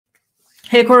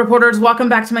Hey, core reporters, welcome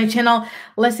back to my channel.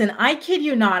 Listen, I kid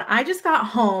you not, I just got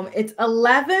home. It's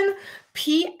 11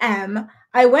 p.m.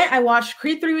 I watched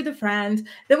Creed 3 with a friend.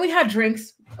 Then we had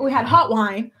drinks. We had hot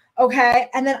wine. Okay.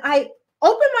 And then I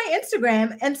opened my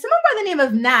Instagram and someone by the name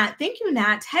of Nat, thank you,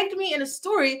 Nat, tagged me in a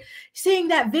story saying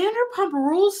that Vanderpump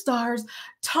Rules stars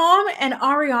Tom and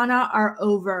Ariana are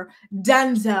over.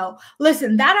 Denzel.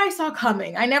 Listen, that I saw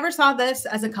coming. I never saw this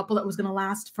as a couple that was going to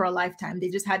last for a lifetime. They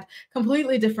just had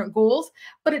completely different goals.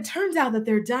 But it turns out that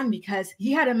they're done because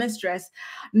he had a mistress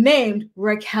named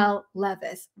Raquel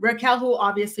Leviss. Raquel, who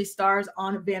obviously stars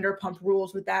on Vanderpump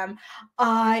Rules with them.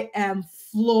 I am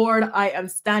floored. I am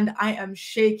stunned. I am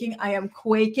shaking. I am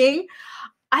quaking.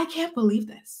 I can't believe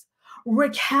this.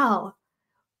 Raquel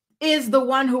is the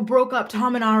one who broke up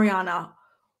Tom and Ariana.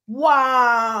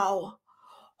 Wow.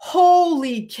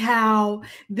 Holy cow.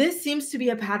 This seems to be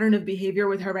a pattern of behavior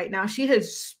with her right now. She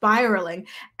is spiraling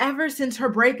ever since her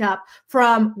breakup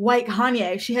from White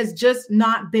Kanye. She has just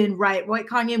not been right. White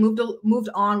Kanye moved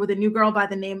on with a new girl by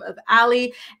the name of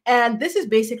Ali. And this is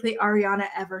basically Ariana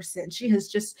ever since. She has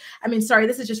just,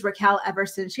 this is just Raquel ever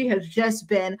since. She has just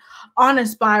been on a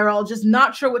spiral, just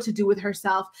not sure what to do with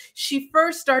herself. She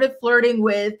first started flirting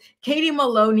with Katie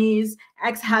Maloney's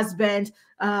ex-husband,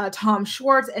 Tom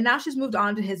Schwartz, and now she's moved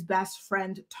on to his best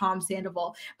friend, Tom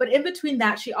Sandoval. But in between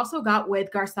that, she also got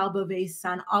with Garcelle Beauvais'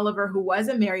 son, Oliver, who was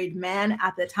a married man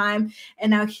at the time.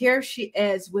 And now here she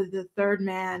is with the third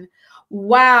man.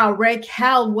 Wow,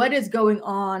 Raquel, what is going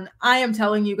on? I am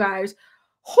telling you guys,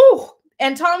 whew.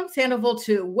 And Tom Sandoval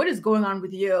too, what is going on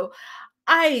with you?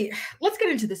 Let's get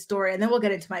into the story and then we'll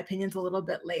get into my opinions a little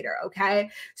bit later, okay?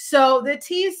 So the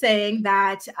tea is saying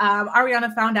that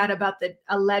Ariana found out about the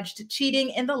alleged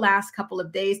cheating in the last couple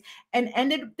of days and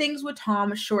ended things with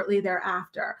Tom shortly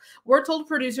thereafter. We're told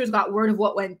producers got word of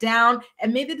what went down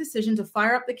and made the decision to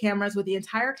fire up the cameras with the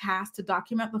entire cast to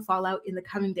document the fallout in the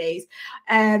coming days.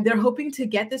 And they're hoping to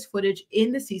get this footage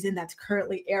in the season that's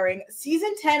currently airing.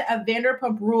 Season 10 of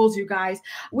Vanderpump Rules, you guys.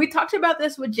 We talked about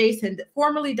this with Jason,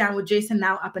 formerly down with Jason,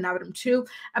 now up and out of him too,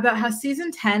 about how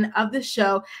season 10 of the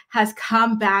show has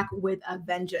come back with a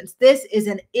vengeance. This is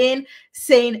an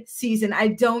insane season. I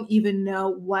don't even know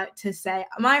what to say.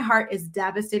 My heart is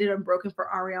devastated and broken for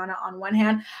Ariana on one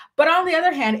hand, but on the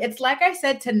other hand, it's like I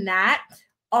said to Nat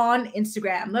on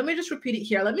Instagram. Let me just repeat it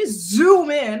here. Let me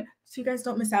zoom in so you guys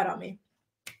don't miss out on me.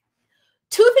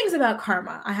 Two things about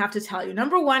karma I have to tell you.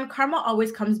 Number one, karma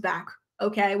always comes back.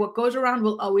 Okay, what goes around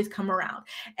will always come around.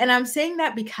 And I'm saying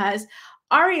that because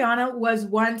Ariana was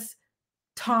once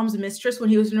Tom's mistress when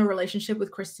he was in a relationship with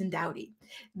Kristen Dowdy.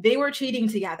 They were cheating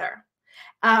together.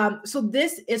 So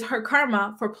this is her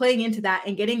karma for playing into that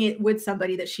and getting it with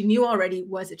somebody that she knew already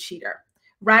was a cheater,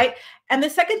 right? And the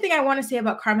second thing I want to say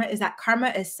about karma is that karma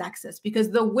is sexist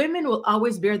because the women will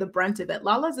always bear the brunt of it.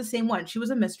 Lala's the same one. She was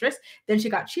a mistress, then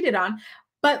she got cheated on.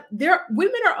 But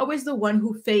women are always the one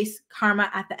who face karma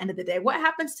at the end of the day. What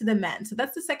happens to the men? So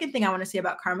that's the second thing I want to say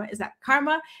about karma is that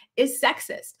karma is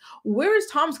sexist. Where is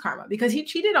Tom's karma? Because he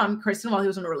cheated on Kristen while he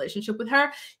was in a relationship with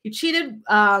her. He cheated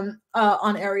on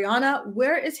Ariana.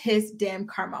 Where is his damn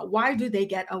karma? Why do they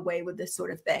get away with this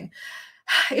sort of thing?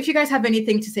 If you guys have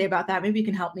anything to say about that, maybe you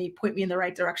can help me, point me in the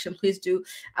right direction. Please do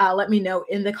let me know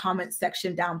in the comments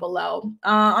section down below.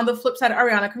 On the flip side,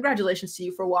 Ariana, congratulations to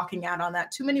you for walking out on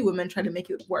that. Too many women try to make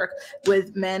it work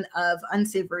with men of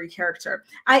unsavory character.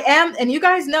 I am, and you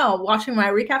guys know, watching my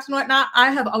recaps and whatnot,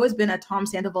 I have always been a Tom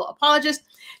Sandoval apologist.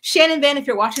 Shannon Van, if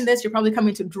you're watching this, you're probably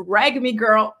coming to drag me,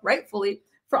 girl, rightfully,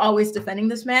 for always defending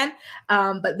this man.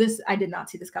 But this, I did not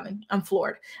see this coming. I'm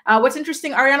floored. What's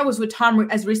interesting, Ariana was with Tom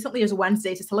as recently as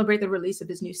Wednesday to celebrate the release of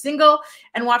his new single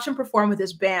and watch him perform with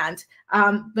his band.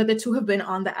 But the two have been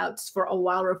on the outs for a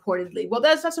while, reportedly. Well,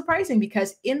 that's not surprising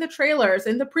because in the trailers,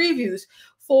 in the previews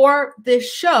for this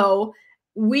show,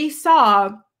 we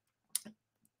saw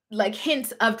like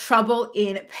hints of trouble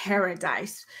in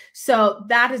paradise. So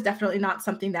that is definitely not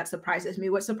something that surprises me.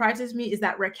 What surprises me is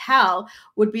that Raquel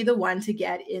would be the one to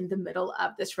get in the middle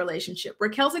of this relationship.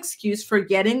 Raquel's excuse for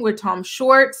getting with Tom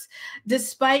Schwartz,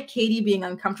 despite Katie being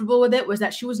uncomfortable with it, was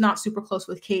that she was not super close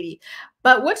with Katie.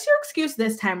 But what's your excuse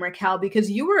this time, Raquel?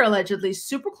 Because you were allegedly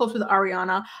super close with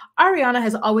Ariana. Ariana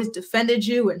has always defended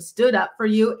you and stood up for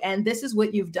you, and this is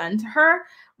what you've done to her,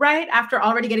 right? After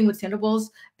already getting with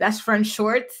Sandoval's best friend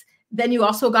Schwartz, then you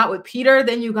also got with Peter,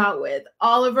 then you got with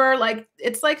Oliver. Like,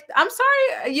 it's like, I'm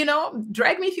sorry, you know,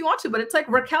 drag me if you want to, but it's like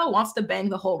Raquel wants to bang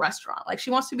the whole restaurant. Like, she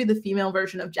wants to be the female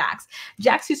version of Jax.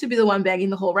 Jax used to be the one banging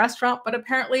the whole restaurant, but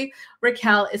apparently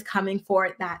Raquel is coming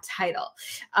for that title.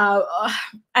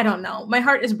 I don't know. My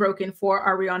heart is broken for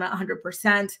Ariana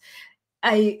 100%.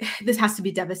 this has to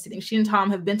be devastating. She and Tom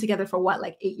have been together for what,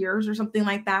 like 8 years or something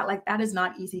like that. Like, that is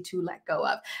not easy to let go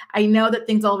of. I know that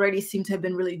things already seem to have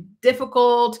been really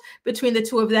difficult between the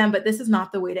two of them, but this is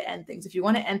not the way to end things. If you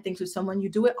want to end things with someone, you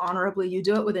do it honorably, you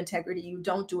do it with integrity. You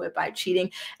don't do it by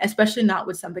cheating, especially not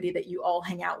with somebody that you all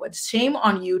hang out with. Shame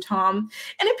on you, Tom.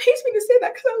 And it pains me to say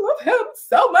that because I love him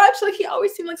so much. Like, he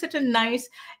always seemed like such a nice,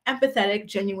 empathetic,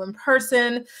 genuine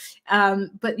person.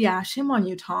 But yeah, shame on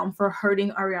you, Tom, for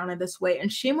hurting Ariana this way.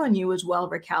 And shame on you as well,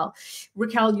 Raquel.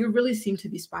 Raquel, you really seem to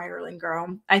be spiraling,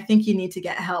 girl. I think you need to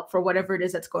get help for whatever it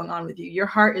is that's going on with you. Your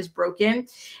heart is broken,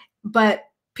 but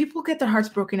people get their hearts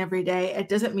broken every day. It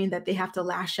doesn't mean that they have to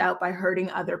lash out by hurting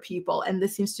other people. And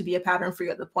this seems to be a pattern for you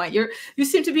at the point. You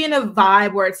seem to be in a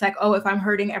vibe where it's like, oh, if I'm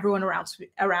hurting, everyone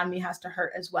around me has to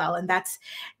hurt as well. And that's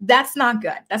not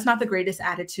good. That's not the greatest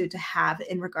attitude to have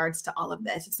in regards to all of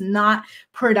this. It's not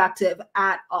productive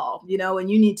at all, you know,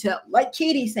 and you need to, like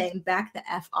Katie saying, back the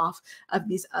F off of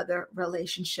these other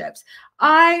relationships.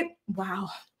 Wow.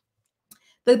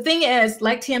 The thing is,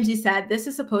 like TMZ said, this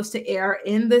is supposed to air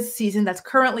in this season that's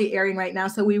currently airing right now.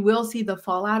 So we will see the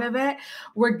fallout of it.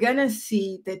 We're going to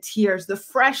see the tears, the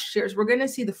fresh tears. We're going to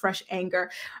see the fresh anger.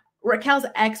 Raquel's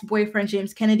ex-boyfriend,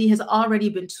 James Kennedy, has already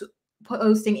been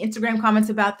posting Instagram comments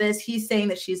about this. He's saying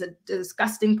that she's a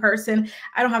disgusting person.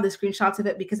 I don't have the screenshots of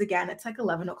it because, again, it's like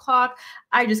 11 o'clock.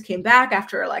 I just came back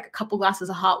after like a couple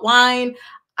glasses of hot wine.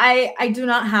 I do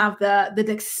not have the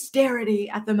dexterity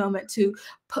at the moment to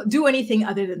do anything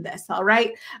other than this, all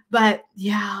right? But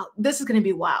yeah, this is going to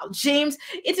be wild. James,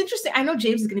 it's interesting. I know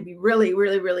James is going to be really,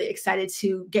 really, really excited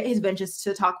to get his vengeance,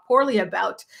 to talk poorly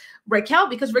about Raquel,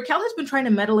 because Raquel has been trying to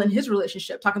meddle in his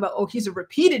relationship, talking about, oh, he's a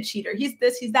repeated cheater. He's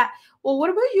this, he's that. Well, what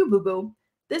about you, boo-boo?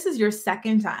 This is your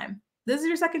second time. This is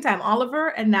your second time, Oliver,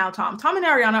 and now Tom. Tom and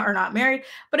Ariana are not married,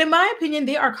 but in my opinion,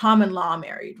 they are common law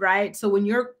married, right? So when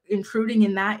you're intruding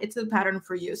in that, it's a pattern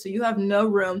for you. So you have no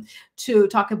room to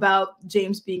talk about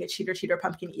James being a cheater,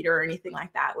 pumpkin eater, or anything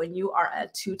like that when you are a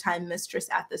two-time mistress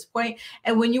at this point.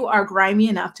 And when you are grimy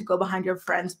enough to go behind your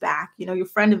friend's back, you know, your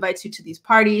friend invites you to these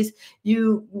parties.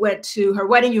 You went to her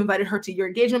wedding. You invited her to your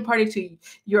engagement party, to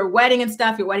your wedding and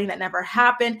stuff, your wedding that never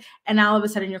happened. And now all of a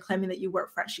sudden you're claiming that you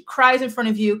weren't friends. She cries in front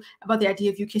of you about the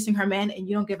idea of you kissing her man and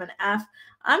you don't give an F.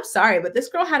 I'm sorry, but this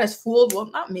girl had us fooled. Well,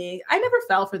 not me. I never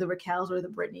fell for the Raquels or the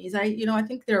Britneys. I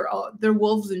think they're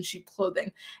wolves in sheep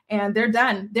clothing, and they're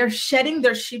done. They're shedding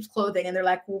their sheep's clothing, and they're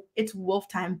like, well, it's wolf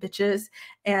time, bitches.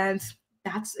 And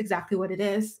that's exactly what it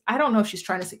is. I don't know if she's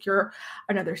trying to secure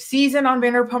another season on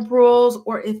Vanderpump Rules,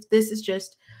 or if this is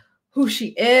just who she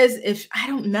is. I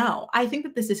don't know. I think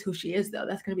that this is who she is, though.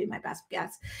 That's going to be my best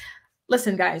guess.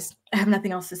 Listen, guys, I have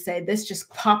nothing else to say. This just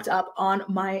popped up on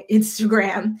my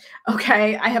Instagram,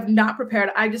 okay? I have not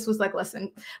prepared. I just was like,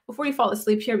 listen, before you fall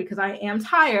asleep here, because I am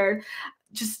tired,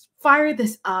 just fire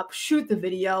this up, shoot the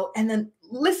video, and then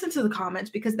listen to the comments,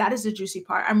 because that is the juicy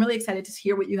part. I'm really excited to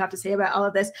hear what you have to say about all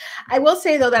of this. I will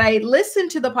say, though, that I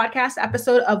listened to the podcast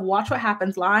episode of Watch What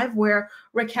Happens Live, where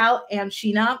Raquel and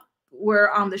Sheena were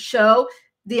on the show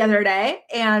the other day,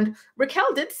 and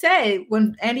Raquel did say,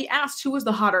 when Andy asked who was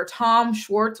the hotter, Tom,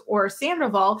 Schwartz, or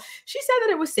Sandoval, she said that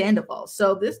it was Sandoval.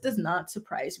 So this does not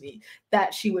surprise me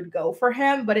that she would go for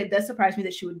him, but it does surprise me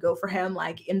that she would go for him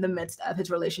like in the midst of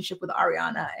his relationship with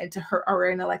Ariana and to hurt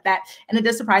Ariana like that. And it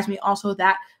does surprise me also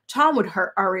that Tom would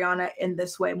hurt Ariana in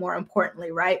this way, more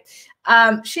importantly, right?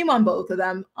 Shame on both of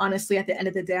them. Honestly, at the end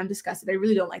of the day, I'm disgusted. I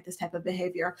really don't like this type of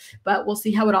behavior, but we'll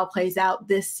see how it all plays out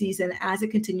this season as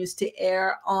it continues to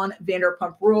air on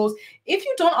Vanderpump Rules. If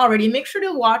you don't already, make sure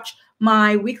to watch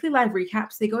my weekly live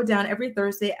recaps. They go down every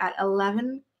Thursday at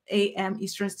 11 a.m.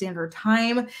 Eastern Standard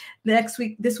Time.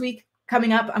 This week,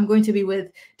 coming up, I'm going to be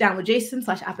down with Jason /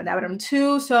 Up and Adam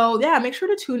 2. So yeah, make sure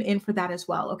to tune in for that as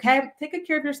well. Okay. Take good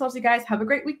care of yourselves, you guys. Have a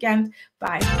great weekend.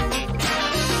 Bye.